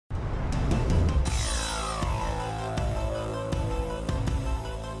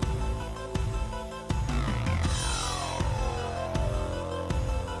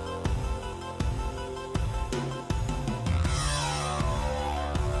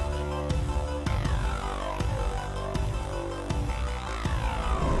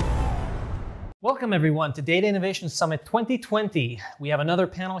Welcome everyone to Data Innovation Summit 2020. We have another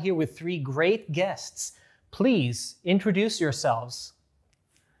panel here with three great guests. Please introduce yourselves.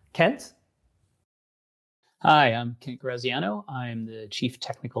 Kent? Hi, I'm Kent Graziano. I'm the Chief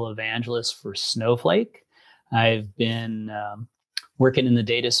Technical Evangelist for Snowflake. I've been working in the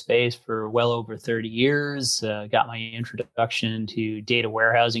data space for well over 30 years. Got my introduction to data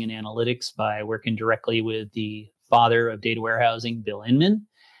warehousing and analytics by working directly with the father of data warehousing, Bill Inman.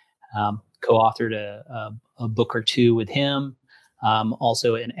 Co-authored a book or two with him.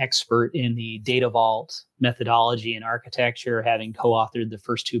 Also an expert in the Data Vault methodology and architecture, having co-authored the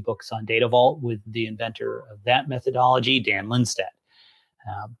first two books on Data Vault with the inventor of that methodology, Dan Lindstedt.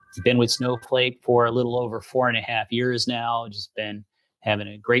 Been with Snowflake for a little over 4.5 years now. Just been having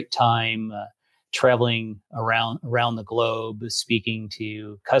a great time traveling around the globe, speaking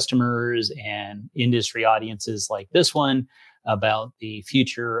to customers and industry audiences like this one about the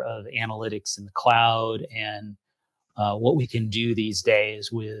future of analytics in the cloud and what we can do these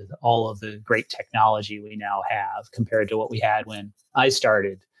days with all of the great technology we now have compared to what we had when I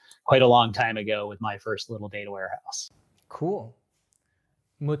started quite a long time ago with my first little data warehouse. Cool.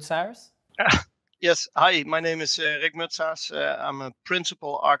 Mutsaers? Yes, hi, my name is Rick Mutsaers. I'm a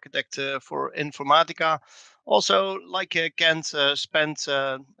principal architect for Informatica. Also, like Kent, spent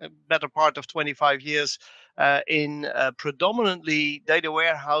a better part of 25 years in predominantly data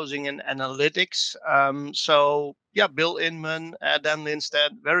warehousing and analytics. Bill Inman, Dan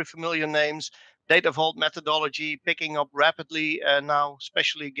Lindstedt, very familiar names. Data Vault methodology picking up rapidly now,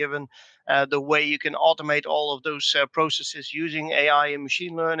 especially given the way you can automate all of those processes using AI and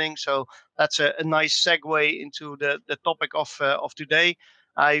machine learning. So that's a nice segue into the topic of today.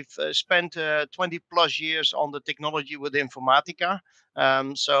 I've spent 20 plus years on the technology with Informatica.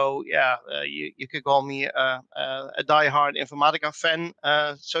 You could call me a diehard Informatica fan,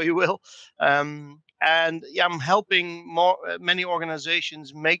 so you will. I'm helping many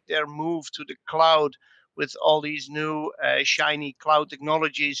organizations make their move to the cloud with all these new shiny cloud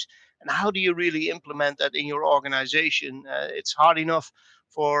technologies. And how do you really implement that in your organization? It's hard enough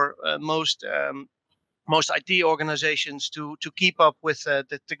for most IT organizations to keep up with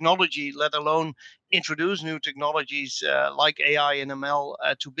the technology, let alone introduce new technologies like AI and ML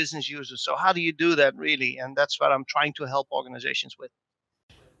to business users. So how do you do that really? And that's what I'm trying to help organizations with.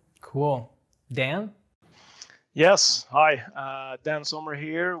 Cool. Dan? Yes, hi, Dan Sommer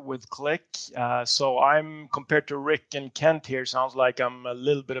here with Qlik. So I'm, compared to Rick and Kent here, sounds like I'm a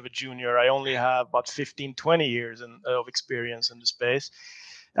little bit of a junior. I only have about 15, 20 years of experience in the space.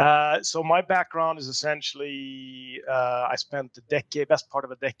 So my background is essentially, I spent best part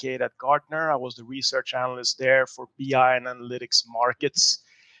of a decade at Gartner. I was the research analyst there for BI and analytics markets,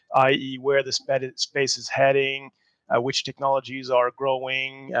 i.e. where the space is heading, which technologies are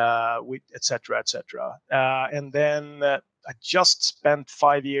growing, et cetera, et cetera. And then I just spent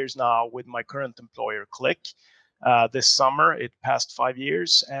 5 years now with my current employer, Qlik. This summer, it passed 5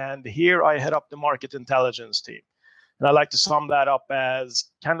 years. And here I head up the market intelligence team. And I like to sum that up as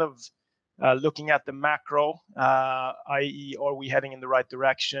kind of looking at the macro, i.e. are we heading in the right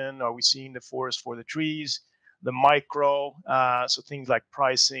direction? Are we seeing the forest for the trees? The micro, so things like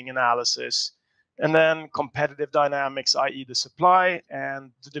pricing analysis. And then competitive dynamics, i.e. the supply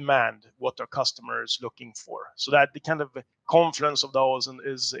and the demand, what are customers looking for? So that the kind of confluence of those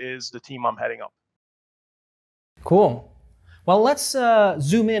is the team I'm heading up. Cool. Well, let's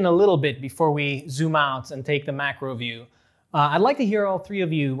zoom in a little bit before we zoom out and take the macro view. I'd like to hear all three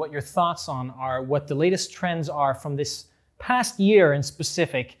of you what your thoughts are what the latest trends are from this past year in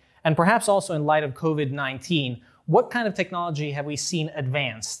specific, and perhaps also in light of COVID-19. What kind of technology have we seen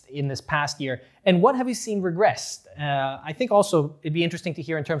advanced in this past year, and what have we seen regressed? I think also it'd be interesting to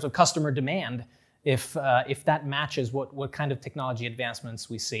hear in terms of customer demand, if that matches what kind of technology advancements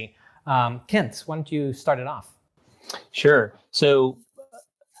we see. Kent, why don't you start it off? Sure. So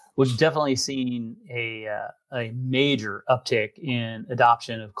we've definitely seen a major uptick in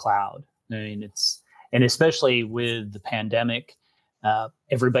adoption of cloud. I mean, and especially with the pandemic,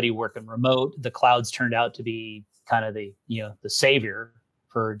 everybody working remote, the clouds turned out to be kind of the savior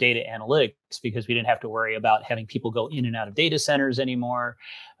for data analytics, because we didn't have to worry about having people go in and out of data centers anymore.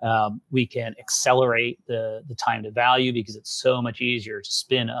 We can accelerate the time to value because it's so much easier to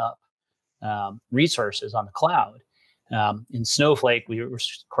spin up resources on the cloud. In Snowflake, we're of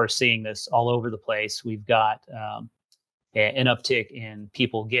course seeing this all over the place. We've got an uptick in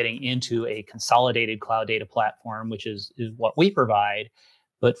people getting into a consolidated cloud data platform, which is what we provide.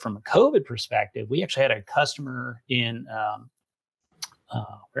 But from a COVID perspective, we actually had a customer in,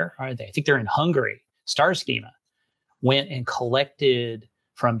 where are they? I think they're in Hungary. Star Schema went and collected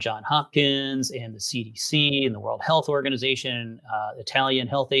from Johns Hopkins and the CDC and the World Health Organization, Italian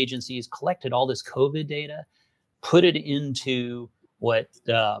health agencies, collected all this COVID data, put it into what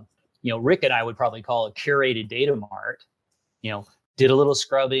Rick and I would probably call a curated data mart, did a little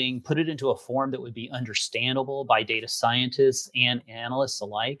scrubbing, put it into a form that would be understandable by data scientists and analysts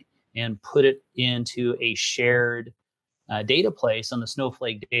alike, and put it into a shared data place on the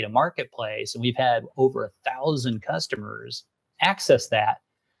Snowflake data marketplace. And we've had over 1,000 customers access that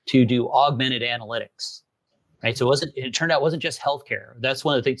to do augmented analytics, right? So it turned out it wasn't just healthcare. That's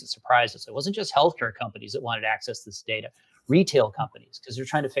one of the things that surprised us. It wasn't just healthcare companies that wanted to access this data, retail companies, because they're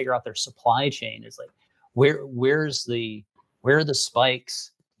trying to figure out their supply chain. Is like, where are the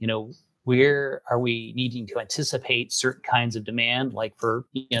spikes? Where are we needing to anticipate certain kinds of demand, like for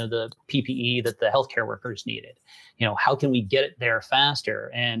the PPE that the healthcare workers needed? How can we get it there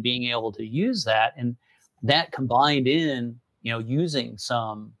faster? And being able to use that, and that combined in using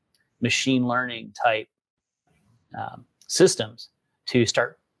some machine learning type systems to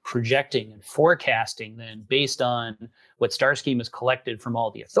start projecting and forecasting, then based on what Starsky has collected from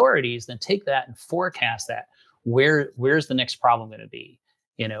all the authorities, then take that and forecast that. Where's the next problem going to be?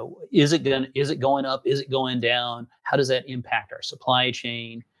 Is it going up? Is it going down? How does that impact our supply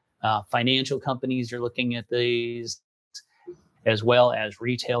chain? Financial companies are looking at these, as well as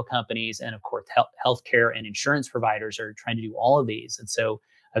retail companies, and of course, healthcare and insurance providers are trying to do all of these. And so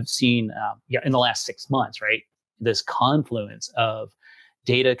I've seen, in the last 6 months, right, this confluence of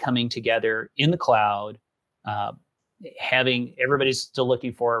data coming together in the cloud, having everybody's still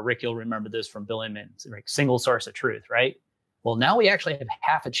looking for, Rick, you'll remember this from Bill Inman's, like, single source of truth, right? Well, now we actually have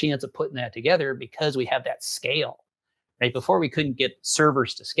half a chance of putting that together because we have that scale, right? Before we couldn't get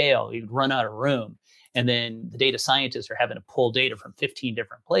servers to scale, we'd run out of room. And then the data scientists are having to pull data from 15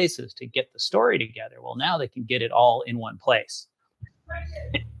 different places to get the story together. Well, now they can get it all in one place.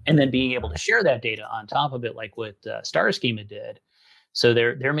 And then being able to share that data on top of it, like what Star Schema did. So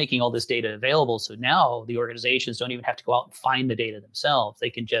they're making all this data available. So now the organizations don't even have to go out and find the data themselves. They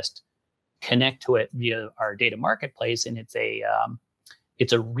can just connect to it via our data marketplace, and it's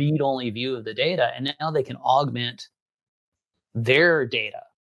a read-only view of the data. And now they can augment their data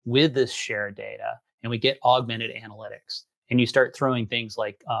with this shared data, and we get augmented analytics. And you start throwing things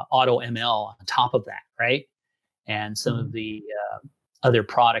like auto ML on top of that, right? And some of the other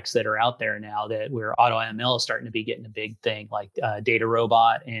products that are out there now that where auto ML is starting to be getting a big thing, like Data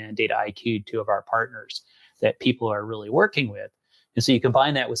Robot and Data IQ, two of our partners that people are really working with. And so you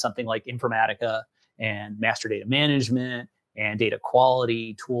combine that with something like Informatica and master data management and data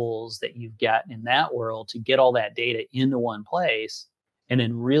quality tools that you've got in that world to get all that data into one place, and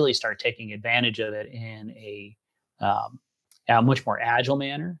then really start taking advantage of it in a much more agile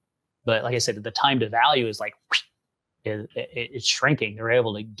manner. But like I said, the time to value is like, it's shrinking. They're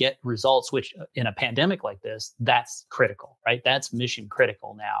able to get results, which in a pandemic like this, that's critical, right? That's mission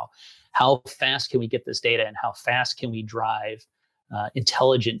critical now. How fast can we get this data, and how fast can we drive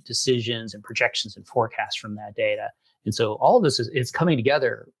intelligent decisions and projections and forecasts from that data? And so all of this it's coming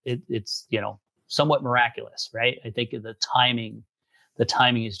together. It's somewhat miraculous, right? I think the timing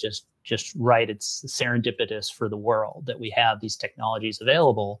is just right. It's serendipitous for the world that we have these technologies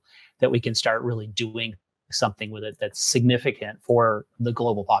available, that we can start really doing something with it that's significant for the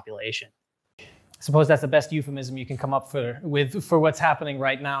global population. I suppose that's the best euphemism you can come up with for what's happening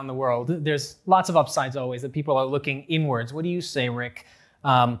right now in the world. There's lots of upsides always, that people are looking inwards. What do you say, Rick?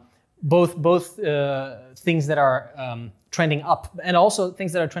 Both things that are trending up and also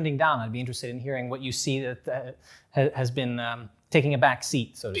things that are trending down. I'd be interested in hearing what you see that has been taking a back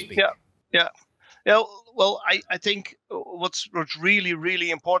seat, so to speak. Yeah. Well, I think what's really, really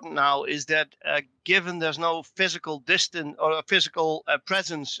important now is that given there's no physical distance or a physical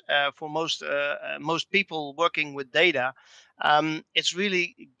presence for most people working with data, it's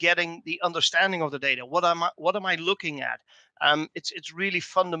really getting the understanding of the data. What am I looking at? It's really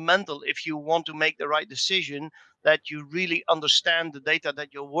fundamental if you want to make the right decision, that you really understand the data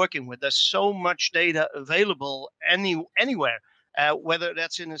that you're working with. There's so much data available anywhere. Whether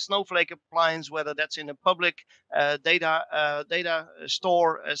that's in a Snowflake appliance, whether that's in a public data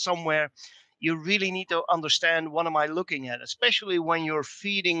store somewhere, you really need to understand what am I looking at, especially when you're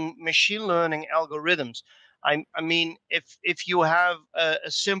feeding machine learning algorithms. I mean, if you have a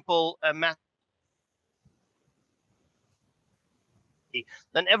simple math,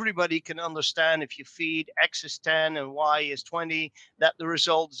 then everybody can understand if you feed X is 10 and Y is 20, that the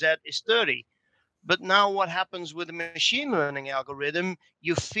result Z is 30. But now what happens with a machine learning algorithm,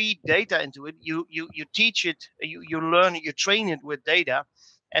 you feed data into it, you teach it, you learn it, you train it with data,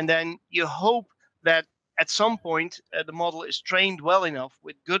 and then you hope that at some point, the model is trained well enough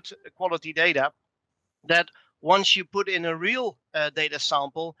with good quality data that once you put in a real data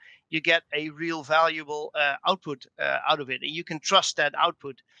sample, you get a real valuable output out of it, and you can trust that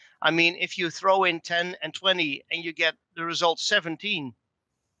output. I mean, if you throw in 10 and 20 and you get the result 17,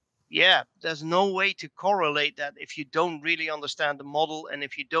 yeah, there's no way to correlate that if you don't really understand the model and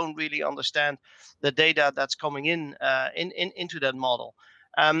if you don't really understand the data that's coming into that model.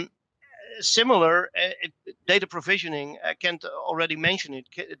 Similar, data provisioning, Kent already mentioned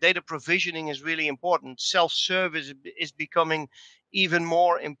it. Data provisioning is really important. Self-service is becoming even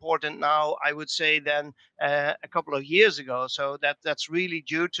more important now, I would say, than a couple of years ago. So that's really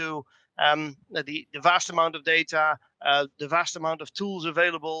due to the vast amount of data, the vast amount of tools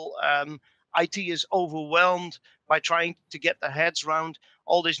available. IT is overwhelmed by trying to get their heads around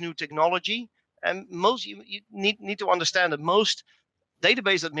all this new technology. And most you need to understand that most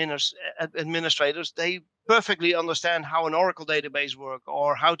database administrators, they perfectly understand how an Oracle database works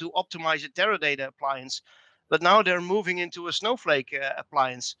or how to optimize a Teradata appliance. But now they're moving into a Snowflake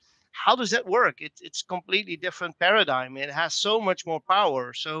appliance. How does that work? It's completely different paradigm. It has so much more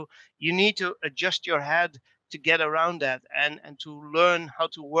power. So you need to adjust your head to get around that and to learn how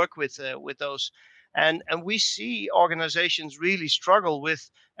to work with those. And we see organizations really struggle with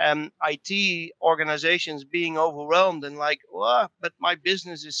IT organizations being overwhelmed and like, well, but my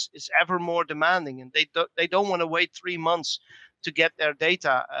business is ever more demanding, and they don't want to wait 3 months to get their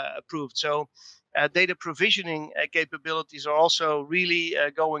data approved. So data provisioning capabilities are also really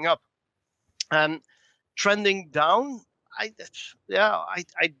going up. Trending down,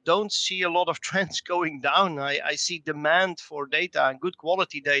 I don't see a lot of trends going down. I see demand for data and good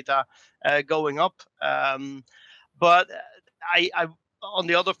quality data going up. But I on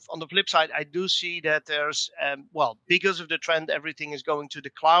the flip side, I do see that there's because of the trend, everything is going to the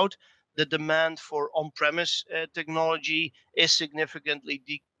cloud. The demand for on-premise technology is significantly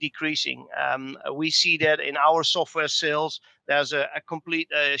decreasing. We see that in our software sales. There's a complete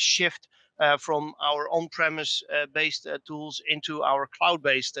shift from our on-premise based tools into our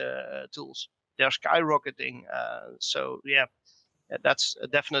cloud-based tools. They're skyrocketing. So yeah, that's a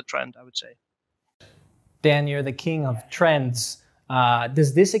definite trend, I would say. Dan, you're the king of trends.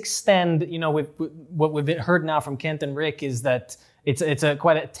 Does this extend? You know, what we've heard now from Kent and Rick is that it's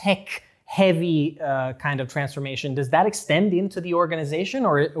quite a tech-heavy kind of transformation. Does that extend into the organization,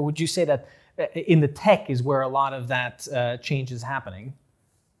 or would you say that in the tech is where a lot of that change is happening?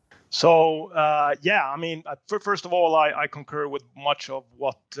 So yeah, I mean, first of all, I concur with much of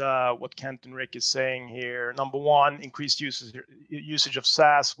what Kent and Rick is saying here. Number one, increased usage of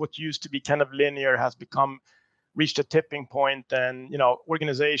SaaS. What used to be kind of linear has reached a tipping point, and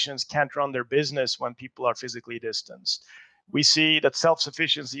organizations can't run their business when people are physically distanced. We see that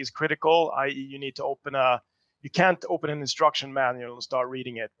self-sufficiency is critical. I.e., you can't open an instruction manual and start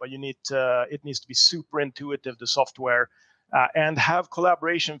reading it, but it needs to be super intuitive, the software. And have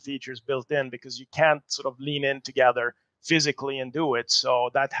collaboration features built in, because you can't sort of lean in together physically and do it. So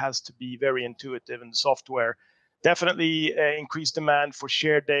that has to be very intuitive in the software. Definitely increased demand for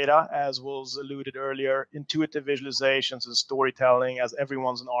shared data, as was alluded earlier, intuitive visualizations and storytelling, as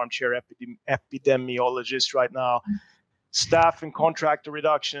everyone's an armchair epidemiologist right now. Staff and contractor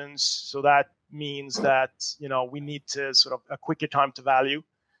reductions. So that means that we need to sort of a quicker time to value.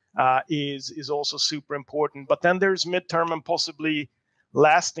 Is also super important. But then there's midterm and possibly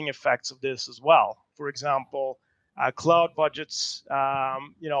lasting effects of this as well. For example, cloud budgets,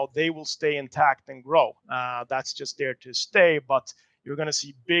 they will stay intact and grow. That's just there to stay, but you're going to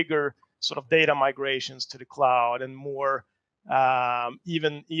see bigger sort of data migrations to the cloud and more,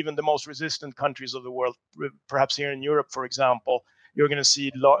 even the most resistant countries of the world, perhaps here in Europe, for example, you're going to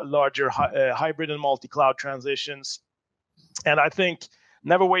see larger hybrid and multi-cloud transitions. And I think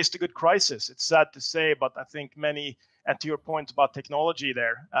never waste a good crisis. It's sad to say, but I think many, and to your point about technology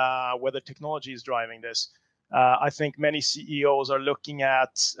there, whether technology is driving this, I think many CEOs are looking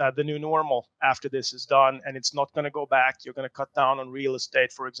at the new normal after this is done, and it's not going to go back. You're going to cut down on real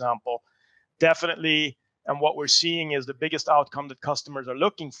estate, for example. Definitely, and what we're seeing is the biggest outcome that customers are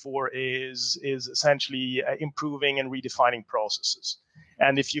looking for is essentially improving and redefining processes.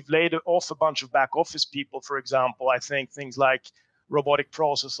 And if you've laid off a bunch of back office people, for example, I think things like robotic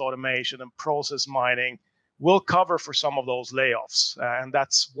process automation and process mining will cover for some of those layoffs. And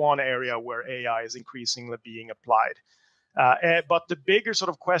that's one area where AI is increasingly being applied. But the bigger sort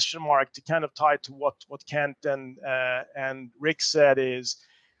of question mark, to kind of tie to what Kent and Rick said, is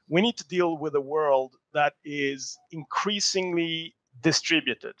we need to deal with a world that is increasingly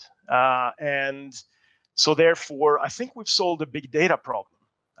distributed. And so therefore, I think we've solved a big data problem.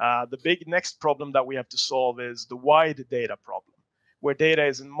 The big next problem that we have to solve is the wide data problem, where data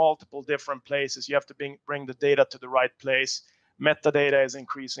is in multiple different places. You have to bring the data to the right place. Metadata is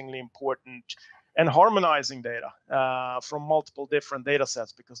increasingly important, and harmonizing data from multiple different data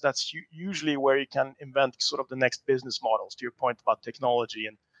sets, because that's usually where you can invent sort of the next business models, to your point about technology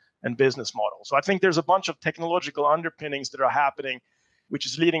and business models. So I think there's a bunch of technological underpinnings that are happening, which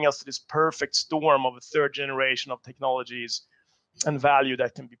is leading us to this perfect storm of a third generation of technologies and value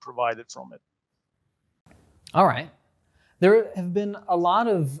that can be provided from it. All right. There have been a lot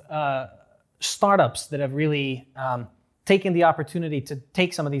of startups that have really taken the opportunity to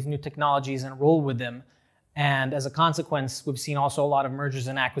take some of these new technologies and roll with them. And as a consequence, we've seen also a lot of mergers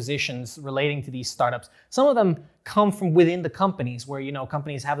and acquisitions relating to these startups. Some of them come from within the companies, where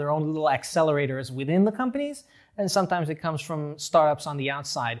companies have their own little accelerators within the companies, and sometimes it comes from startups on the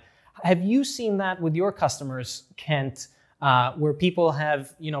outside. Have you seen that with your customers, Kent, where people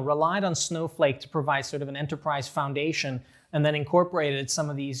have relied on Snowflake to provide sort of an enterprise foundation, and then incorporated some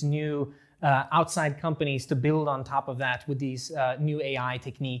of these new outside companies to build on top of that with these new AI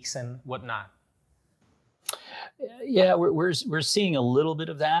techniques and whatnot? Yeah, we're seeing a little bit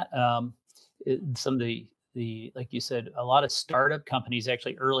of that. Some of the like you said, a lot of startup companies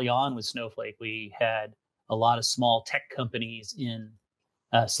actually early on with Snowflake. We had a lot of small tech companies in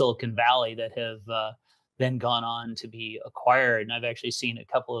Silicon Valley that have then gone on to be acquired. And I've actually seen a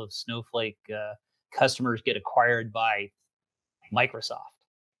couple of Snowflake customers get acquired by Microsoft.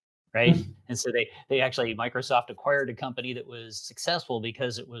 Right. And so Microsoft acquired a company that was successful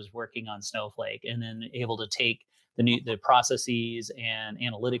because it was working on Snowflake, and then able to take the processes and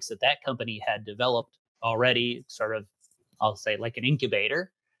analytics that company had developed already, sort of, I'll say like an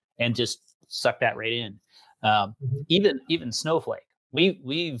incubator, and just suck that right in. Even Snowflake,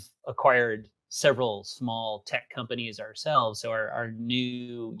 we've acquired several small tech companies ourselves. So our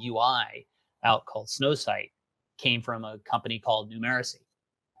new UI out called Snowsight came from a company called Numeracy.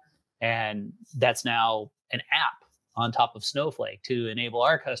 And that's now an app on top of Snowflake to enable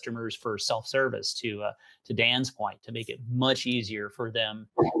our customers for self-service, to Dan's point, to make it much easier for them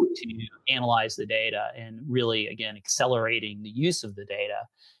to analyze the data and really, again, accelerating the use of the data.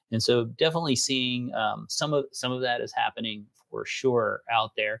 And so definitely seeing some of that is happening for sure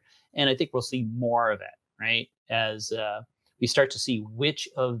out there. And I think we'll see more of it, right? As we start to see which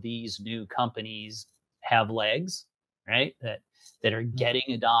of these new companies have legs, right? That are getting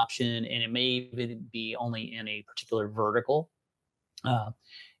adoption, and it may even be only in a particular vertical.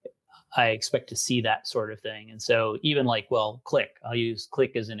 I expect to see that sort of thing. And so even like, Qlik, I'll use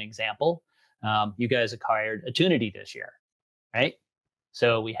Qlik as an example. You guys acquired Attunity this year, right?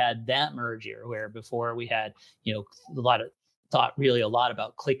 So we had that merger where before we had, thought really a lot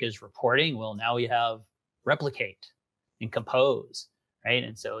about Qlik as reporting. Well, now we have Replicate and Compose, right?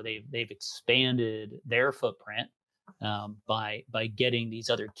 And so they've expanded their footprint by getting these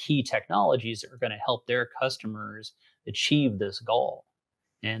other key technologies that are going to help their customers achieve this goal.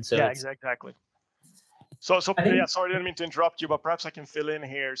 And so exactly. So yeah, sorry, I didn't mean to interrupt you, but perhaps I can fill in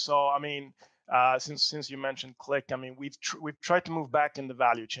here. So I mean, since you mentioned Qlik, I mean, we've tried to move back in the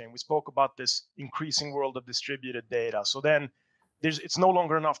value chain. We spoke about this increasing world of distributed data. So then it's no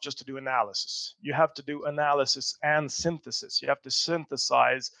longer enough just to do analysis. You have to do analysis and synthesis. You have to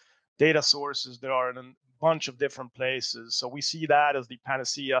synthesize data sources that are in a bunch of different places. So we see that as the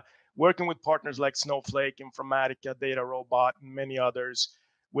panacea, working with partners like Snowflake, Informatica, Data Robot, and many others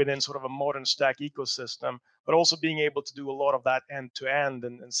within sort of a modern stack ecosystem, but also being able to do a lot of that end to end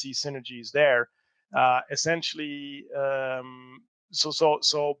and see synergies there. Essentially,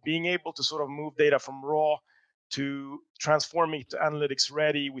 so being able to sort of move data from raw to transforming it to analytics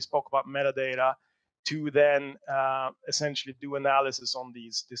ready. We spoke about metadata, to then essentially do analysis on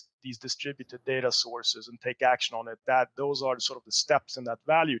these distributed data sources and take action on it. Those are sort of the steps in that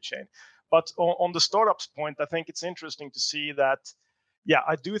value chain. But on the startups point, I think it's interesting to see that, yeah,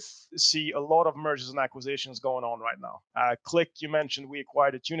 I do see a lot of mergers and acquisitions going on right now. Qlik, you mentioned we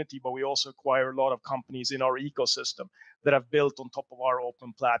acquired Attunity, but we also acquire a lot of companies in our ecosystem that have built on top of our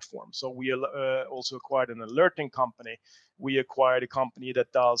open platform. So we also acquired an alerting company. We acquired a company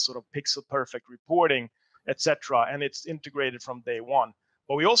that does sort of pixel perfect reporting, etc., and it's integrated from day one.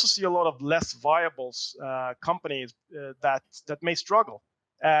 But we also see a lot of less viable companies that may struggle,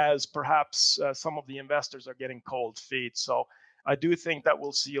 as perhaps some of the investors are getting cold feet. So I do think that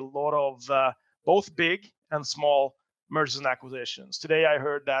we'll see a lot of both big and small mergers and acquisitions. Today I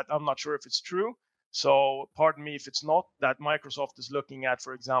heard that, I'm not sure if it's true, so pardon me if it's not, that Microsoft is looking at,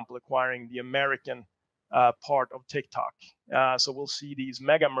 for example, acquiring the American part of TikTok. So we'll see these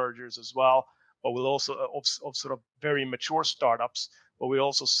mega mergers as well, but we'll also of sort of very mature startups, but we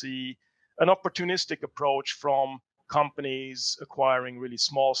also see an opportunistic approach from companies acquiring really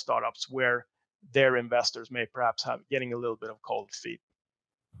small startups where their investors may perhaps have getting a little bit of cold feet.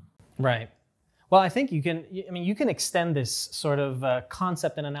 Right. Well, I think you can extend this sort of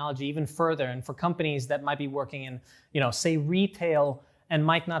concept and analogy even further. And for companies that might be working in, say retail and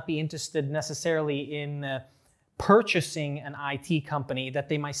might not be interested necessarily in purchasing an IT company, that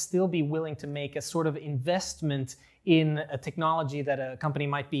they might still be willing to make a sort of investment in a technology that a company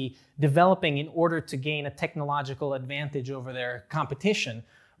might be developing in order to gain a technological advantage over their competition.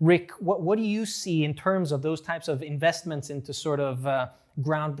 Rick, what do you see in terms of those types of investments into sort of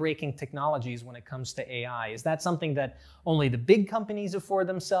groundbreaking technologies when it comes to AI? Is that something that only the big companies afford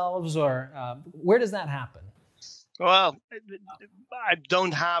themselves, or where does that happen? Well, I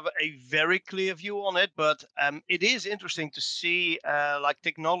don't have a very clear view on it, but it is interesting to see like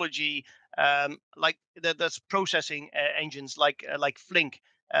technology like that's processing engines like Flink.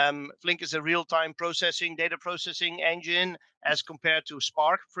 Flink is a real-time data processing engine as compared to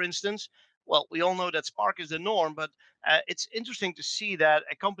Spark, for instance. Well, we all know that Spark is the norm, but it's interesting to see that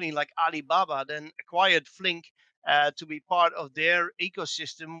a company like Alibaba then acquired Flink to be part of their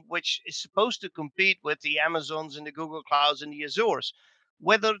ecosystem, which is supposed to compete with the Amazons and the Google Clouds and the Azures.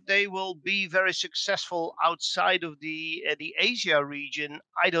 Whether they will be very successful outside of the Asia region,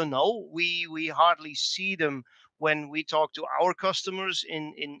 I don't know. We hardly see them when we talk to our customers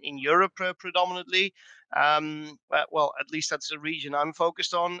in Europe predominantly. Well, at least that's the region I'm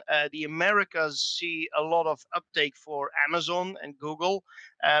focused on. The Americas see a lot of uptake for Amazon and Google.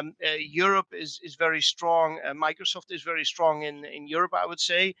 Europe is very strong. Microsoft is very strong in Europe, I would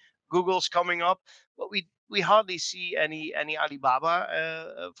say. Google's coming up, but we hardly see any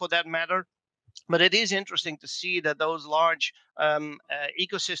Alibaba for that matter. But it is interesting to see that those large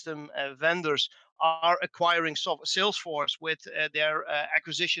ecosystem vendors are acquiring Salesforce with their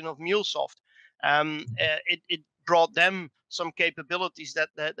acquisition of MuleSoft. It brought them some capabilities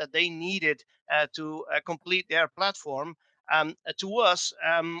that they needed to complete their platform. To us,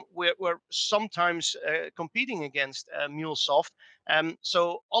 we're sometimes competing against MuleSoft.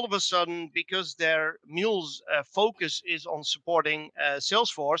 So all of a sudden, because their Mule's focus is on supporting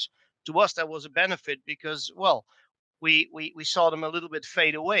Salesforce, to us that was a benefit because, well, we saw them a little bit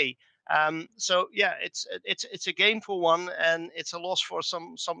fade away. So yeah, it's a gain for one and it's a loss for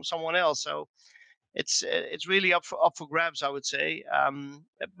someone else. So it's really up for grabs, I would say.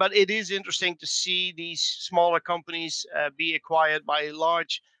 But it is interesting to see these smaller companies be acquired by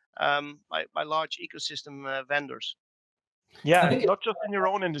large by large ecosystem vendors. Yeah, not just in your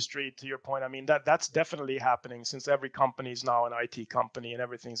own industry, to your point. I mean, that's definitely happening since every company is now an IT company and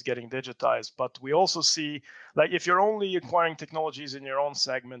everything's getting digitized. But we also see, like, if you're only acquiring technologies in your own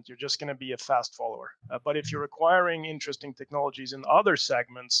segment, you're just going to be a fast follower. But if you're acquiring interesting technologies in other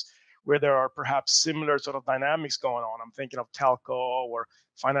segments where there are perhaps similar sort of dynamics going on, I'm thinking of telco or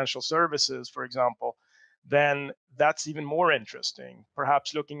financial services, for example, then that's even more interesting.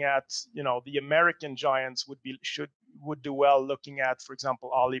 Perhaps looking at, the American giants would do well looking at, for example,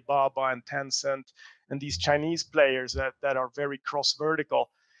 Alibaba and Tencent and these Chinese players that are very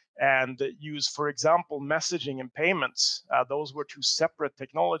cross-vertical and use, for example, messaging and payments. Those were two separate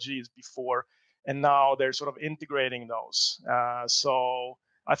technologies before, and now they're sort of integrating those. So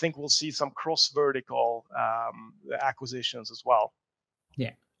I think we'll see some cross-vertical acquisitions as well.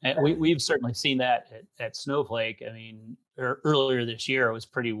 Yeah. And we've certainly seen that at Snowflake. I mean, earlier this year, it was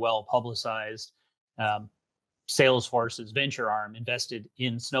pretty well publicized. Salesforce's venture arm invested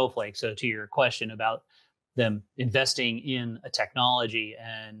in Snowflake. So to your question about them investing in a technology,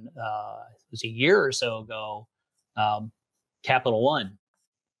 and it was a year or so ago, Capital One,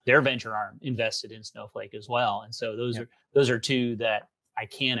 their venture arm, invested in Snowflake as well. And so those are two that I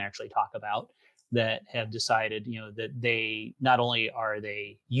can actually talk about that have decided, that they not only are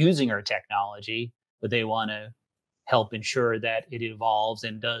they using our technology, but they want to help ensure that it evolves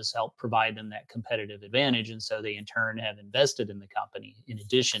and does help provide them that competitive advantage. And so they in turn have invested in the company in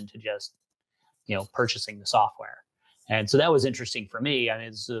addition to just, purchasing the software. And so that was interesting for me. I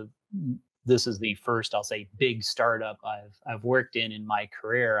mean, this is the first, I'll say, big startup I've worked in my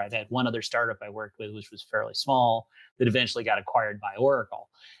career. I've had one other startup I worked with, which was fairly small, that eventually got acquired by Oracle.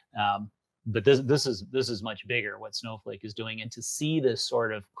 But this is much bigger, what Snowflake is doing, and to see this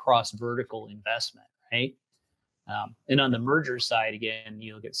sort of cross-vertical investment, right? And on the merger side, again,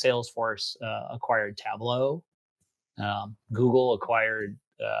 you look at Salesforce acquired Tableau, Google acquired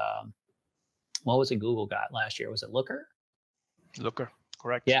what was it Google got last year? Was it Looker? Looker,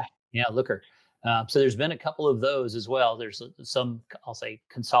 correct. Yeah, Looker. So there's been a couple of those as well. There's some, I'll say,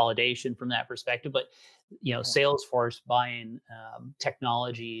 consolidation from that perspective, but Salesforce buying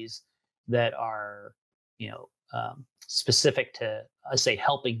technologies that are specific to, I say,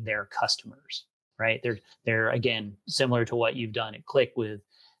 helping their customers, right? They're again similar to what you've done at Qlik with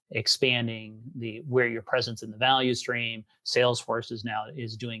expanding where your presence in the value stream. Salesforce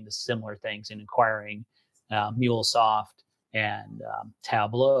is doing the similar things in acquiring MuleSoft and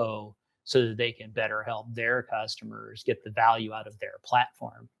Tableau, so that they can better help their customers get the value out of their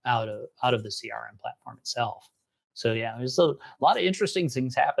platform, out of the CRM platform itself. So yeah, there's a lot of interesting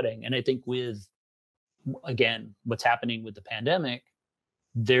things happening. And I think with, again, what's happening with the pandemic,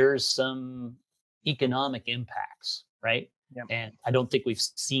 there's some economic impacts, right? Yep. And I don't think we've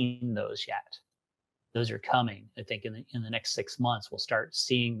seen those yet. Those are coming. I think in the next 6 months, we'll start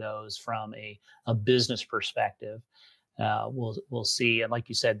seeing those from a business perspective. We'll see, and like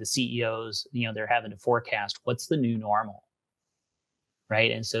you said, the CEOs, they're having to forecast what's the new normal, right?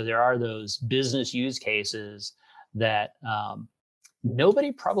 And so there are those business use cases that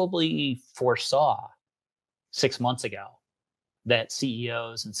nobody probably foresaw 6 months ago, that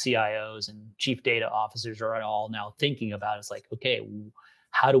CEOs and CIOs and chief data officers are all now thinking about. It's like, okay,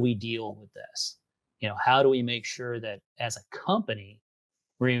 how do we deal with this? How do we make sure that as a company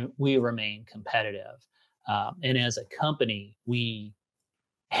we remain competitive? And as a company, we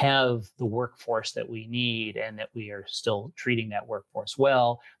have the workforce that we need, and that we are still treating that workforce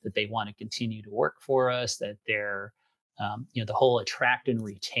well, that they want to continue to work for us, that they're, the whole attract and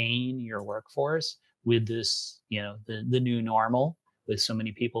retain your workforce with this, the new normal, with so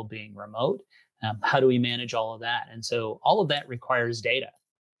many people being remote. How do we manage all of that? And so all of that requires data.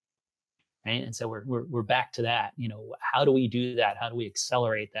 Right. And so we're back to that. How do we do that? How do we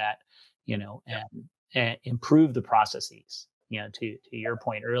accelerate that? And improve the processes. To your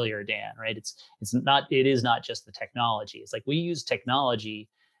point earlier, Dan. Right. It is not just the technology. It's like we use technology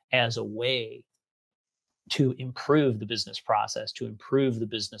as a way to improve the business process, to improve the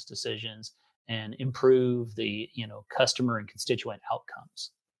business decisions, and improve the customer and constituent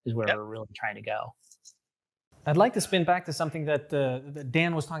outcomes. Is where we're really trying to go. I'd like to spin back to something that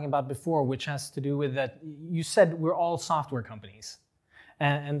Dan was talking about before, which has to do with that. You said we're all software companies,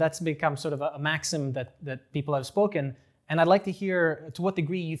 and that's become sort of a maxim that people have spoken. And I'd like to hear to what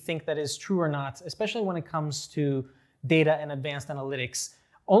degree you think that is true or not, especially when it comes to data and advanced analytics.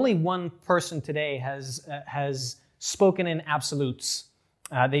 Only one person today has spoken in absolutes.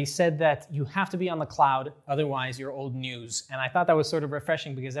 They said that you have to be on the cloud, otherwise you're old news. And I thought that was sort of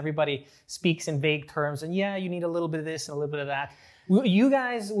refreshing, because everybody speaks in vague terms, and you need a little bit of this and a little bit of that. You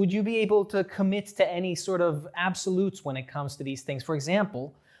guys, would you be able to commit to any sort of absolutes when it comes to these things? For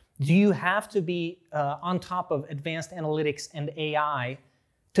example, do you have to be on top of advanced analytics and AI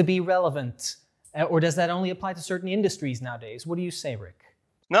to be relevant? Or does that only apply to certain industries nowadays? What do you say, Rick?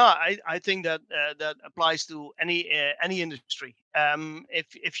 No, I think that that applies to any industry.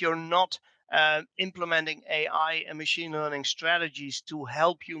 If you're not implementing AI and machine learning strategies to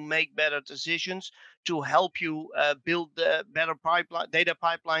help you make better decisions, to help you build better data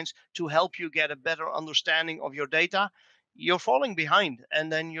pipelines, to help you get a better understanding of your data, you're falling behind, and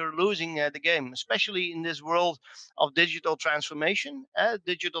then you're losing the game, especially in this world of digital transformation.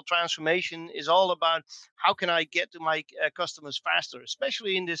 Digital transformation is all about how can I get to my customers faster,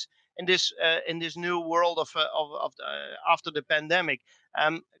 especially in this new world of after the pandemic.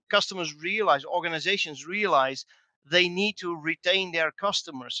 Customers realize, organizations realize, they need to retain their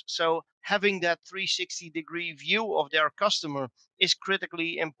customers. So having that 360-degree view of their customer is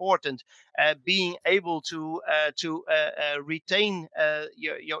critically important. Being able to retain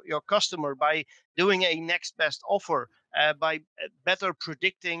your customer by doing a next best offer, by better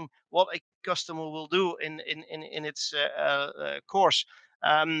predicting what a customer will do in its course,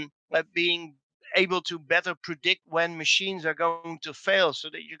 being able to better predict when machines are going to fail, so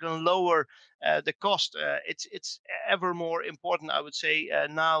that you can lower the cost. It's ever more important, I would say,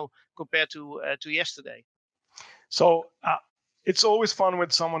 now compared to yesterday. So it's always fun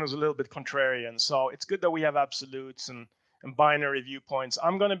with someone who's a little bit contrarian. So it's good that we have absolutes and binary viewpoints.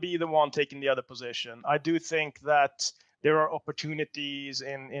 I'm going to be the one taking the other position. I do think that there are opportunities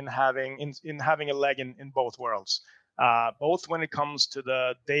in having a leg in both worlds. Both when it comes to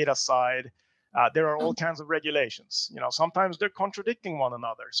the data side. There are all kinds of regulations. Sometimes they're contradicting one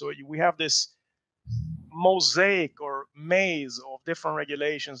another. So we have this mosaic or maze of different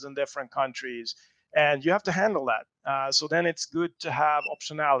regulations in different countries, and you have to handle that. So then it's good to have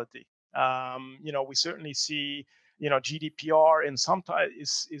optionality. We certainly see, GDPR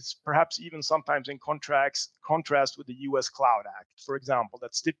is perhaps even sometimes in contrast with the U.S. Cloud Act, for example,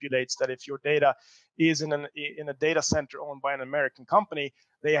 that stipulates that if your data is in a data center owned by an American company,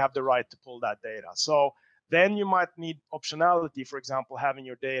 they have the right to pull that data. So then you might need optionality, for example, having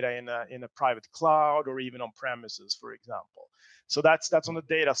your data in a private cloud or even on premises, for example. So that's on the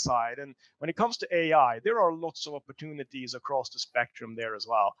data side. And when it comes to AI, there are lots of opportunities across the spectrum there as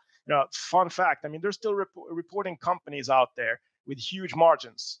well. Fun fact, I mean, there's still reporting companies out there with huge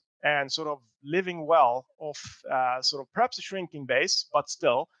margins and sort of living well off sort of perhaps a shrinking base, but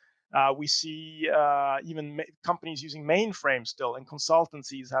still, we see even companies using mainframes still, and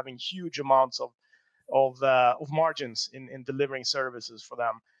consultancies having huge amounts of margins in delivering services for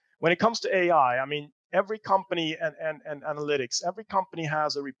them. When it comes to AI, I mean, every company and analytics, every company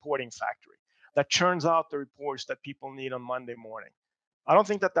has a reporting factory that churns out the reports that people need on Monday morning. I don't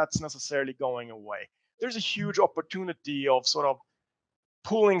think that that's necessarily going away. There's a huge opportunity of sort of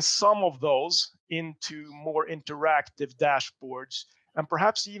pulling some of those into more interactive dashboards and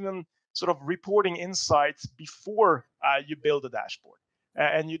perhaps even sort of reporting insights before you build a dashboard.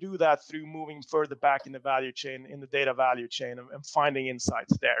 And you do that through moving further back in the value chain, in the data value chain, and finding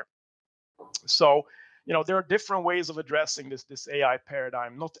insights there. So, there are different ways of addressing this AI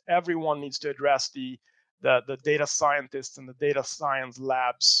paradigm. Not everyone needs to address the data scientists and the data science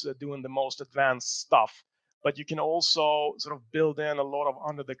labs doing the most advanced stuff. But you can also sort of build in a lot of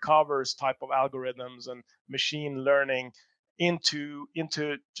under the covers type of algorithms and machine learning into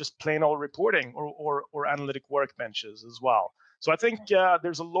just plain old reporting or analytic workbenches as well. So I think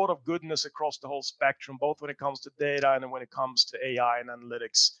there's a lot of goodness across the whole spectrum, both when it comes to data and when it comes to AI and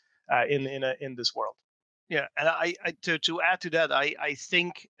analytics in this world. Yeah, and to add to that, I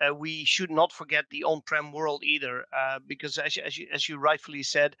think we should not forget the on-prem world either, because as you rightfully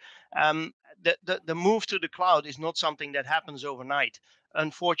said, the move to the cloud is not something that happens overnight.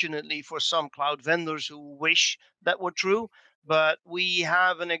 Unfortunately, for some cloud vendors who wish that were true, but we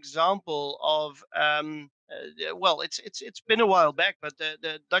have an example of well, it's been a while back, but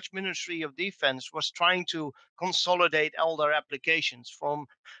the Dutch Ministry of Defense was trying to consolidate all their applications from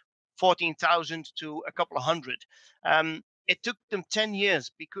 14,000 to a couple of hundred. It took them 10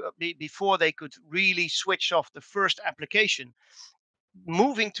 years before they could really switch off the first application.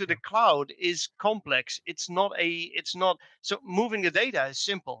 Moving to the cloud is complex. It's not so moving the data is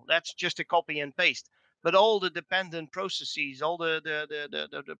simple. That's just a copy and paste. But all the dependent processes, all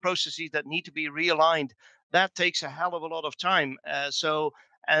the processes that need to be realigned, that takes a hell of a lot of time.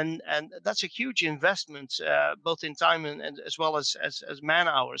 And that's a huge investment, both in time and as well as man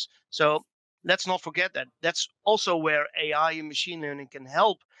hours. So let's not forget that. That's also where AI and machine learning can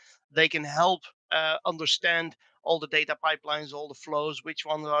help. They can help understand all the data pipelines, all the flows, which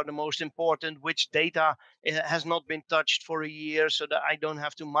ones are the most important, which data has not been touched for a year, so that I don't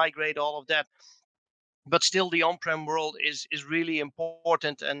have to migrate all of that. But still, the on-prem world is really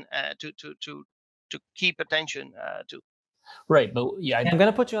important and to keep attention to. Right, but yeah, I'm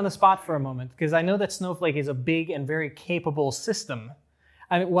going to put you on the spot for a moment because I know that Snowflake is a big and very capable system.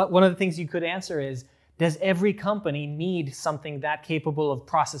 I mean, one of the things you could answer is, does every company need something that capable of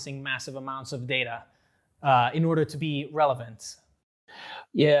processing massive amounts of data in order to be relevant?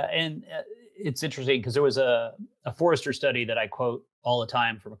 Yeah, and it's interesting because there was a Forrester study that I quote all the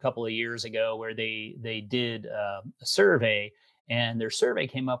time from a couple of years ago where they did a survey, and their survey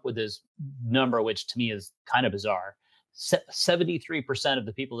came up with this number, which to me is kind of bizarre. 73% of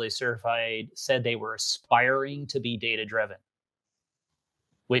the people they surveyed said they were aspiring to be data-driven,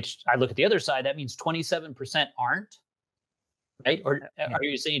 which I look at the other side, that means 27% aren't, right? Or are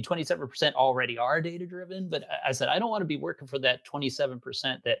you saying 27% already are data-driven? But I said, I don't want to be working for that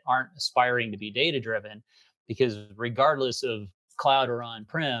 27% that aren't aspiring to be data-driven, because regardless of cloud or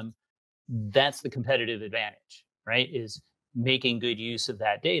on-prem, that's the competitive advantage, right? Is making good use of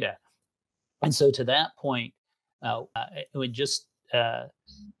that data. And so to that point, we just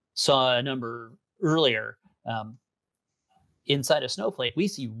saw a number earlier. Inside of Snowflake, we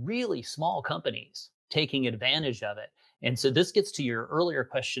see really small companies taking advantage of it. And so this gets to your earlier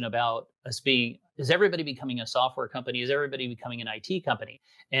question about is everybody becoming a software company? Is everybody becoming an IT company?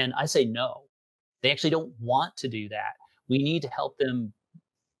 And I say no. They actually don't want to do that. We need to help them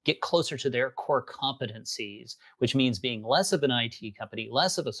get closer to their core competencies, which means being less of an IT company,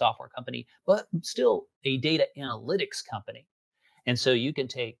 less of a software company, but still a data analytics company. And so you can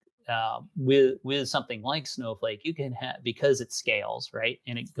take with something like Snowflake, you can have, because it scales, right,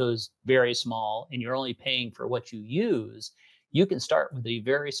 and it goes very small, and you're only paying for what you use. You can start with a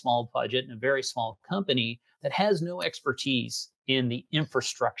very small budget and a very small company that has no expertise in the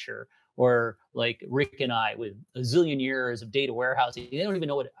infrastructure Or like Rick and I with a zillion years of data warehousing, they don't even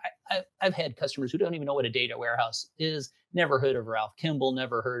know what, I've had customers who don't even know what a data warehouse is, never heard of Ralph Kimball,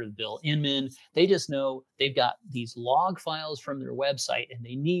 never heard of Bill Inman. They just know they've got these log files from their website and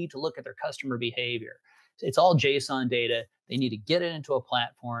they need to look at their customer behavior. It's all JSON data. They need to get it into a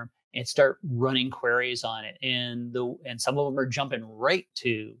platform and start running queries on it. And some of them are jumping right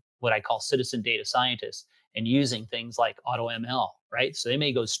to what I call citizen data scientists and using things like AutoML, right? So they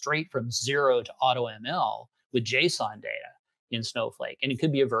may go straight from zero to AutoML with JSON data in Snowflake. And it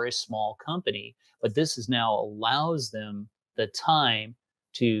could be a very small company, but this is now allows them the time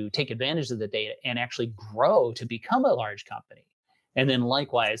to take advantage of the data and actually grow to become a large company. And then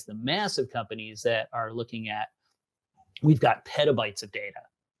likewise, the massive companies that are looking at, we've got petabytes of data.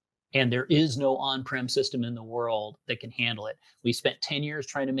 And there is no on-prem system in the world that can handle it. We spent 10 years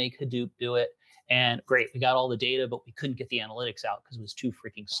trying to make Hadoop do it. And great, we got all the data, but we couldn't get the analytics out because it was too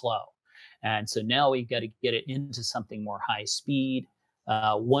freaking slow. And so now we've got to get it into something more high speed.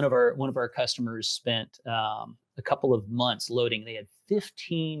 One of our customers spent a couple of months loading. They had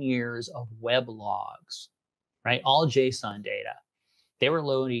 15 years of web logs, right? All JSON data. They were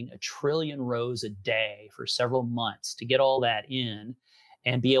loading 1 trillion rows a day for several months to get all that in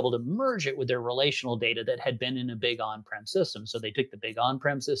and be able to merge it with their relational data that had been in a big on-prem system. So they took the big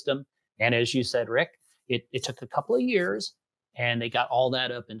on-prem system, and as you said, Rick, it took a couple of years, and they got all that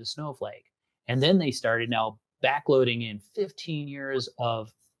up into Snowflake. And then they started now backloading in 15 years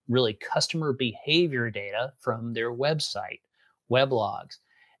of really customer behavior data from their website, web logs.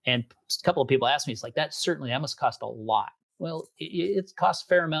 And a couple of people asked me, it's like, that must cost a lot. Well, it costs a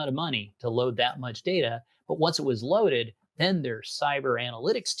fair amount of money to load that much data, but once it was loaded, then their cyber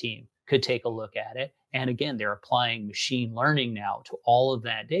analytics team could take a look at it. And again, they're applying machine learning now to all of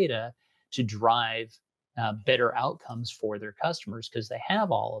that data to drive better outcomes for their customers because they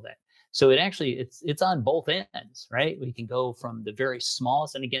have all of it. So it's on both ends, right? We can go from the very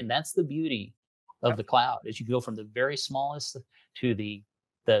smallest, and again, that's the beauty of the cloud, is you can go from the very smallest to the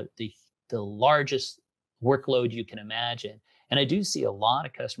largest workload you can imagine. And I do see a lot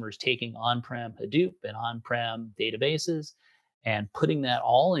of customers taking on-prem Hadoop and on-prem databases and putting that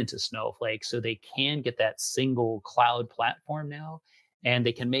all into Snowflake so they can get that single cloud platform now. And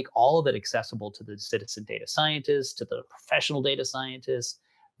they can make all of it accessible to the citizen data scientists, to the professional data scientists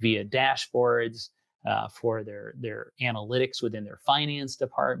via dashboards for their analytics within their finance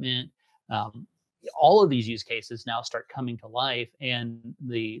department. All of these use cases now start coming to life, and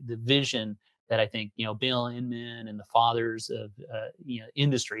the vision that I think Bill Inman and the fathers of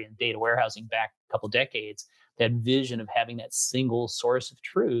industry and data warehousing back a couple decades, that vision of having that single source of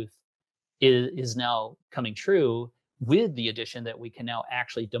truth is now coming true, with the addition that we can now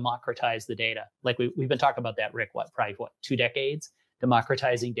actually democratize the data. Like we've been talking about that, Rick, probably 2 decades,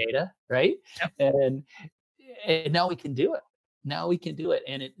 democratizing data, right? Yep. And now we can do it.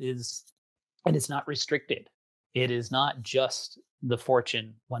 And it's not restricted. It is not just the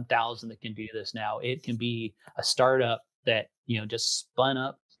Fortune 1000 that can do this now. It can be a startup that, just spun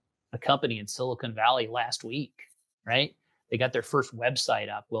up a company in Silicon Valley last week, right? They got their first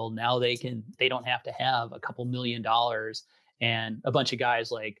website up. Well, now they don't have to have a couple $1 million and a bunch of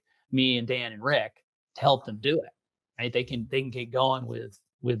guys like me and Dan and Rick to help them do it, right? They can get going with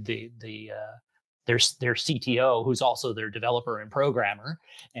their CTO, who's also their developer and programmer,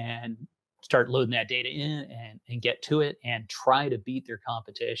 and start loading that data in and get to it and try to beat their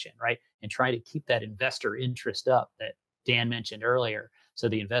competition, right? And try to keep that investor interest up that Dan mentioned earlier. So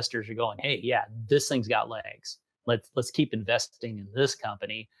the investors are going, hey, yeah, this thing's got legs. Let's keep investing in this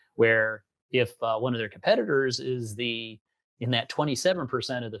company. Where if one of their competitors is in that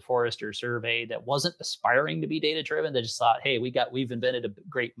 27% of the Forrester survey that wasn't aspiring to be data driven, they just thought, hey, we've invented a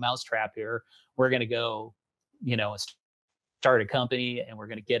great mousetrap here. We're going to go, start a company and we're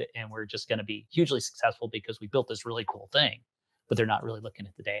going to get it, and we're just going to be hugely successful because we built this really cool thing. But they're not really looking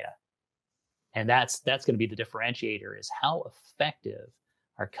at the data. And that's going to be the differentiator, is how effective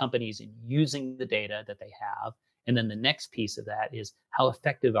are companies in using the data that they have. And then the next piece of that is, how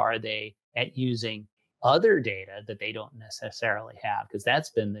effective are they at using other data that they don't necessarily have? Because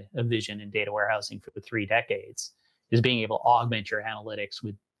that's been a vision in data warehousing for 3 decades, is being able to augment your analytics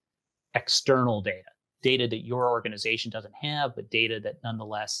with external data that your organization doesn't have, but data that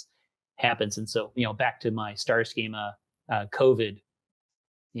nonetheless happens. And so, back to my star schema COVID,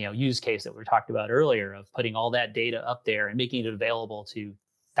 use case that we talked about earlier, of putting all that data up there and making it available to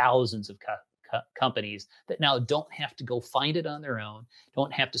thousands of companies that now don't have to go find it on their own,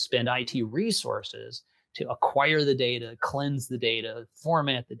 don't have to spend IT resources to acquire the data, cleanse the data,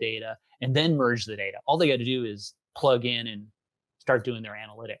 format the data, and then merge the data. All they got to do is plug in and start doing their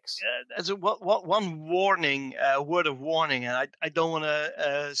analytics. As one warning, word of warning, and I don't want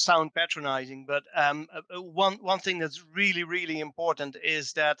to sound patronizing, but one thing that's really important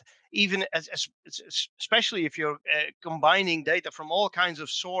is that even especially if you're combining data from all kinds of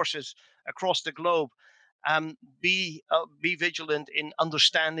sources across the globe, be vigilant in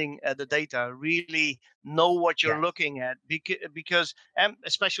understanding the data. Really know what you're looking at, because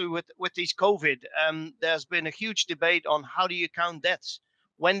especially with these COVID, there's been a huge debate on how do you count deaths.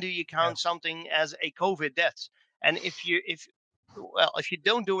 When do you count something as a COVID death? And if you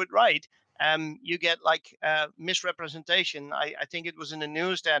don't do it right, you get like misrepresentation. I think it was in the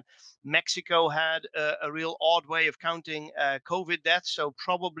news that Mexico had a real odd way of counting COVID deaths. So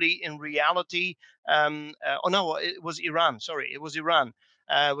probably in reality, oh no, it was Iran. Sorry, it was Iran.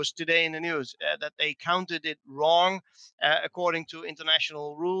 Was today in the news that they counted it wrong according to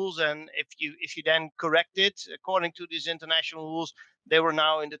international rules, and if you then correct it according to these international rules, they were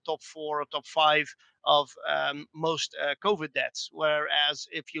now in the top 4 or top 5 of most COVID deaths. Whereas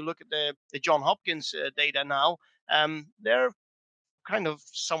if you look at the John Hopkins data now, they're kind of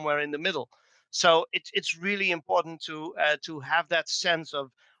somewhere in the middle. So it's really important to have that sense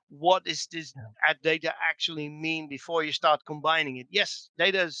of what is this data actually mean before you start combining it. Yes,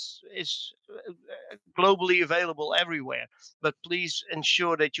 data is globally available everywhere, but please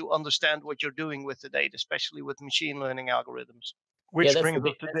ensure that you understand what you're doing with the data, especially with machine learning algorithms. Which brings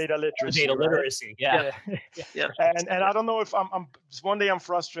us to data literacy. Data literacy, yeah. And I don't know if I'm one day I'm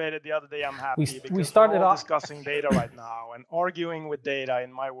frustrated, the other day I'm happy, because we started we're all off discussing data right now, and arguing with data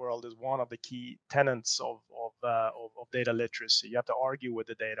in my world is one of the key tenets of data literacy. You have to argue with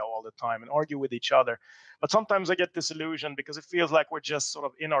the data all the time and argue with each other. But sometimes I get disillusioned because it feels like we're just sort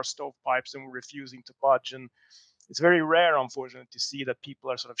of in our stovepipes and we're refusing to budge. And it's very rare, unfortunately, to see that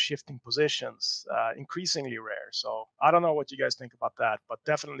people are sort of shifting positions, increasingly rare. So I don't know what you guys think about that, but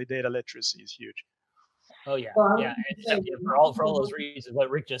definitely data literacy is huge. Oh yeah, yeah. For all those reasons, what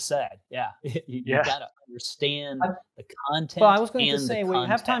Rick just said. Yeah, you got to understand the content. Well, I was going to say we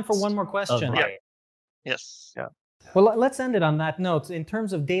have time for one more question. Yes. Yeah. Well, let's end it on that note. In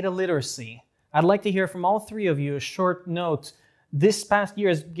terms of data literacy, I'd like to hear from all three of you a short note. This past year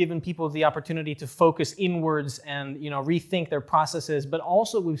has given people the opportunity to focus inwards and rethink their processes, but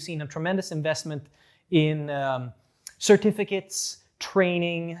also we've seen a tremendous investment in certificates,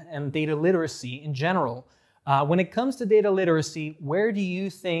 training, and data literacy in general. When it comes to data literacy, where do you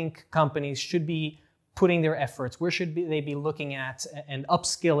think companies should be putting their efforts? Where should they be looking at and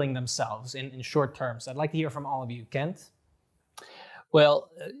upskilling themselves in short terms? I'd like to hear from all of you. Kent? Well,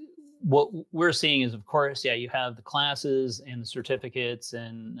 what we're seeing is, of course, you have the classes and the certificates,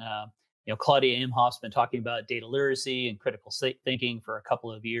 and Claudia Imhoff's been talking about data literacy and critical thinking for a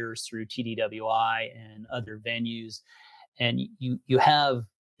couple of years through TDWI and other venues. And you have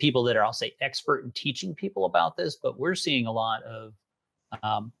people that are, I'll say, expert in teaching people about this, but we're seeing a lot of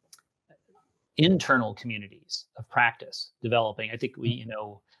internal communities of practice developing. I think we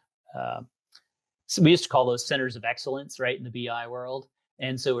used to call those centers of excellence, right, in the BI world.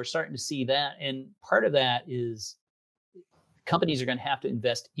 And so we're starting to see that. And part of that is companies are going to have to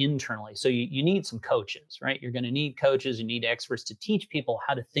invest internally. So you need some coaches, right? You're going to need coaches, you need experts to teach people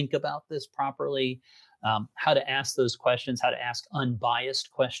how to think about this properly, how to ask those questions, how to ask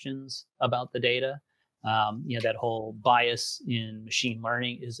unbiased questions about the data. That whole bias in machine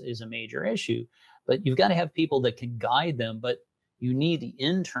learning is a major issue, but you've got to have people that can guide them. But you need the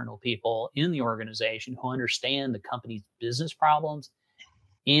internal people in the organization who understand the company's business problems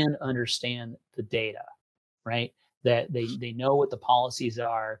and understand the data, right? That they know what the policies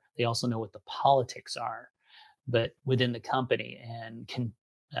are. They also know what the politics are, but within the company, and can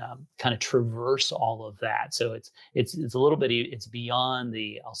kind of traverse all of that. So it's a little bit, it's beyond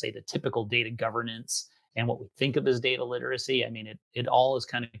I'll say the typical data governance and what we think of as data literacy. I mean, it all is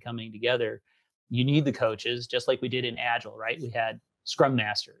kind of coming together. You need the coaches, just like we did in Agile, right? We had Scrum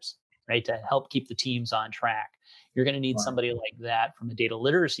Masters, right, to help keep the teams on track. You're going to need somebody like that from a data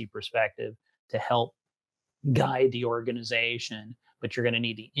literacy perspective to help guide the organization, but you're going to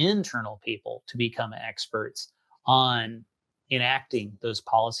need the internal people to become experts on enacting those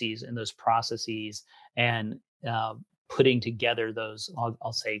policies and those processes and putting together those,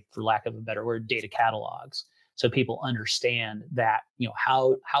 I'll say, for lack of a better word, data catalogs. So people understand that,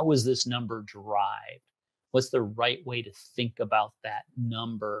 how was this number derived? What's the right way to think about that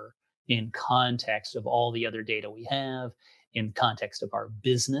number in context of all the other data we have, in context of our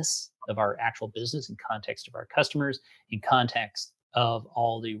business, of our actual business, in context of our customers, in context of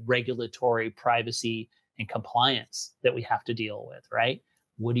all the regulatory, privacy, and compliance that we have to deal with, right?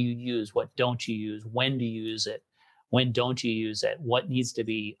 What do you use? What don't you use? When do you use it? When don't you use it? What needs to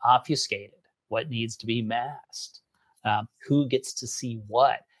be obfuscated? What needs to be masked? Who gets to see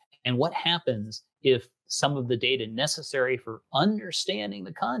what? And what happens if some of the data necessary for understanding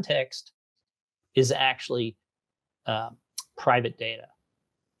the context is actually private data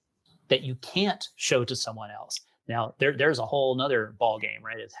that you can't show to someone else? Now, there's a whole nother ball game,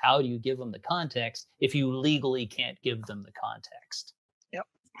 right? Is how do you give them the context if you legally can't give them the context? Yep.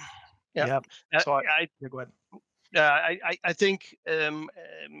 Yeah. So yeah, go ahead. I think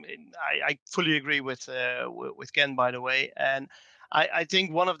I fully agree with Ken, by the way, and I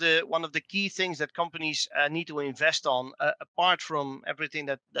think one of the key things that companies need to invest on, apart from everything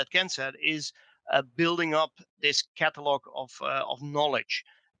that Ken said, is building up this catalog of knowledge.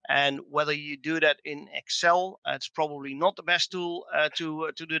 And whether you do that in Excel, it's probably not the best tool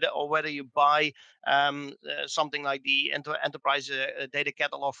to do that, or whether you buy something like the enterprise data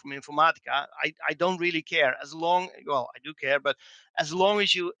catalog from Informatica. I don't really care, as long, well, I do care, but as long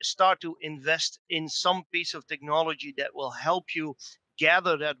as you start to invest in some piece of technology that will help you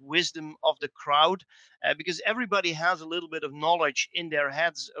gather that wisdom of the crowd, because everybody has a little bit of knowledge in their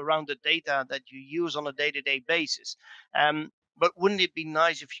heads around the data that you use on a day-to-day basis. But wouldn't it be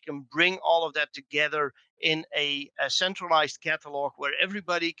nice if you can bring all of that together in a centralized catalog where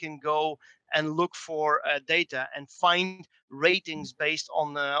everybody can go and look for data and find ratings based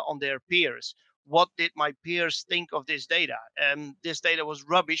on their peers? What did my peers think of this data? This data was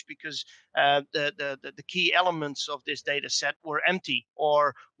rubbish because the key elements of this data set were empty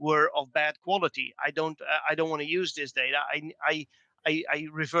or were of bad quality. I don't want to use this data. I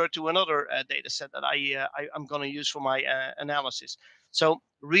refer to another data set that I'm going to use for my analysis. So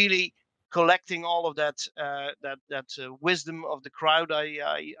really collecting all of that wisdom of the crowd,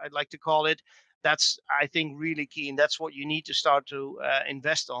 I'd like to call it. That's, I think, really key, and that's what you need to start to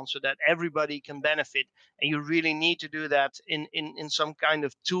invest on, so that everybody can benefit. And you really need to do that in some kind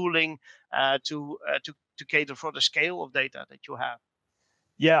of tooling to cater for the scale of data that you have.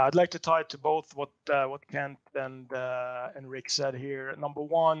 Yeah, I'd like to tie it to both what Kent and Rick said here. Number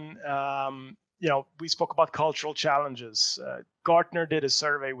one, we spoke about cultural challenges. Gartner did a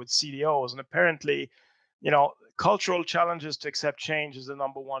survey with CDOs, and apparently, cultural challenges to accept change is the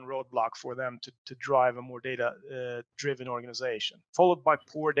number one roadblock for them to drive a more data-driven organization, followed by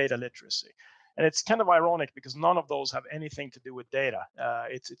poor data literacy. And it's kind of ironic because none of those have anything to do with data.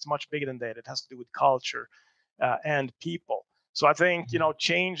 It's much bigger than data. It has to do with culture and people. So I think,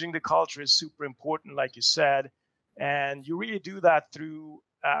 changing the culture is super important, like you said, and you really do that through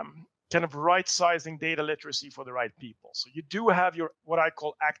kind of right-sizing data literacy for the right people. So you do have your, what I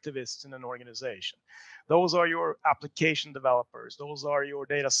call activists in an organization. Those are your application developers. Those are your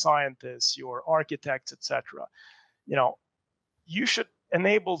data scientists, your architects, etc. You should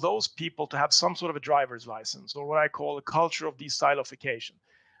enable those people to have some sort of a driver's license, or what I call a culture of de-silofication.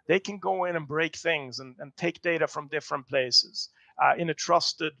 They can go in and break things and take data from different places in a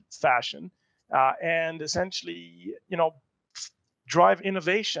trusted fashion, and essentially, drive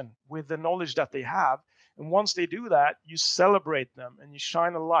innovation with the knowledge that they have. And once they do that, you celebrate them and you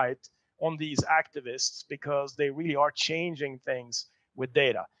shine a light on these activists, because they really are changing things with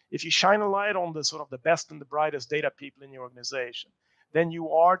data. If you shine a light on the sort of the best and the brightest data people in your organization, then you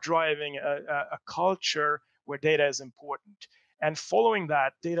are driving a culture where data is important. And following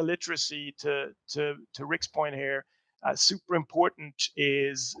that, data literacy, to Rick's point here, super important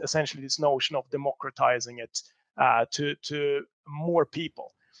is essentially this notion of democratizing it to more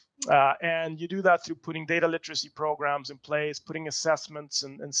people. And you do that through putting data literacy programs in place, putting assessments,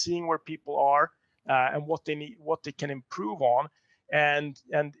 and seeing where people are and what they need, what they can improve on. And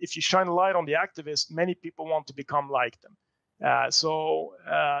if you shine a light on the activists, many people want to become like them. So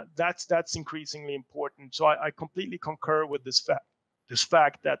that's increasingly important. So I completely concur with this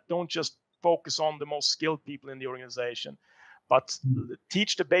fact that don't just focus on the most skilled people in the organization, but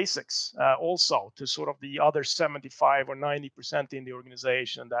teach the basics also to sort of the other 75 or 90% in the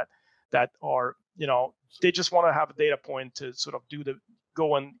organization that are, they just want to have a data point to sort of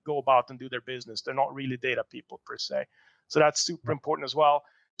go about and do their business. They're not really data people per se. So that's super important as well,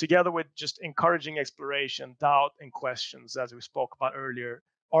 together with just encouraging exploration, doubt, and questions, as we spoke about earlier,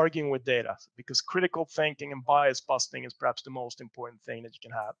 arguing with data, because critical thinking and bias busting is perhaps the most important thing that you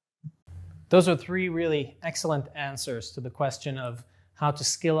can have. Those are three really excellent answers to the question of how to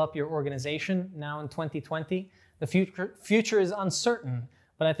skill up your organization now in 2020. The future is uncertain,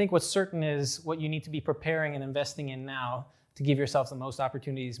 but I think what's certain is what you need to be preparing and investing in now to give yourself the most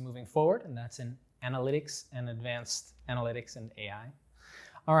opportunities moving forward, and that's in analytics and advanced analytics and AI.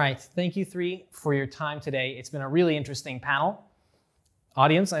 All right, thank you three for your time today. It's been a really interesting panel.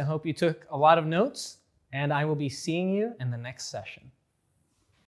 Audience, I hope you took a lot of notes, and I will be seeing you in the next session.